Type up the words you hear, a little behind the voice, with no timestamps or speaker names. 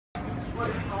put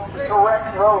it on the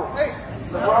correct road.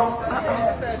 The road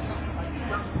that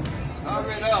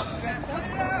Cover it up.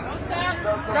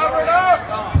 cover it up.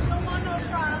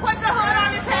 Put the hood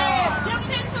on his head. Put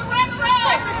the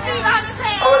sheet on his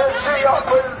head. Put the sheet on.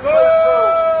 Put the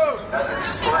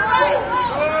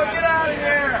Get out of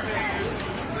here.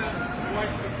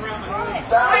 white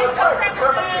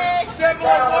supremacy. Symbol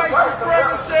of white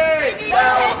supremacy.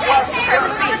 Down white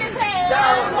supremacy.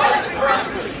 Down white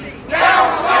supremacy. Down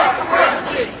white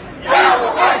supremacy. Down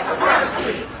white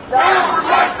supremacy. Down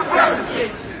white supremacy.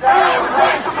 Down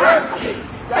white supremacy.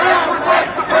 Down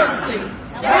white supremacy.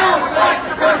 Down white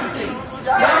supremacy.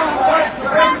 Down white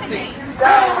supremacy.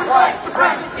 Down white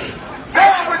supremacy.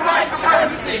 Down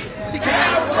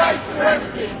white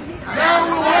supremacy. Down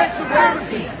white supremacy. Down white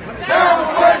supremacy. Down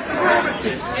white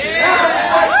supremacy. Down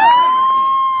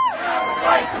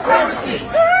white supremacy.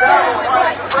 Down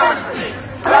white supremacy.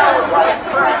 Down white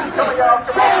supremacy. Some of y'all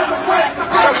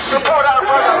support our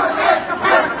brother.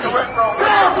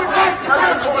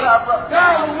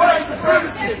 Down white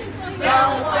supremacy.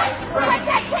 Down white supremacy. Down white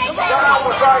supremacy. Down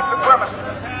white supremacy.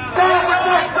 Down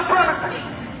white supremacy.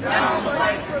 Down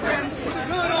white supremacy. Down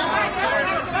white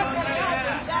supremacy.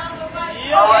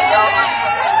 All right, y'all.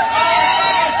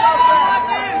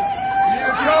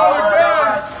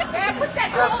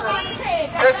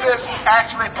 This is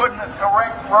actually putting the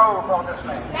correct robe on this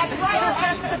man. That's right.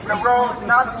 The robe,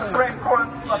 not the Supreme Court,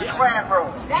 but the Klan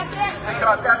robe. That's it.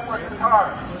 Because that was his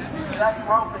heart. That's the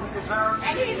robe that he deserved.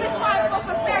 And he's responsible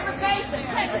for segregation,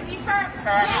 prison deferment.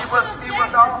 And he was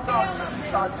also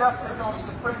justice on the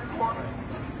Supreme Court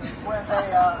when they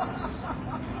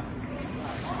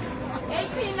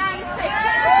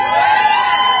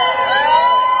 1896.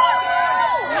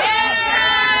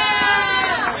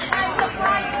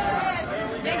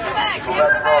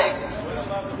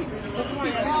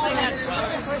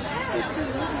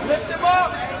 Lift him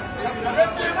up.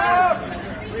 Lift him up.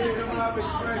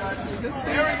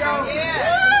 There we go.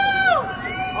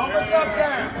 Almost up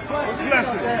there.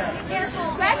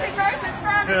 Blessed verses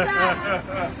from the sun.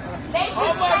 They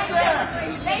should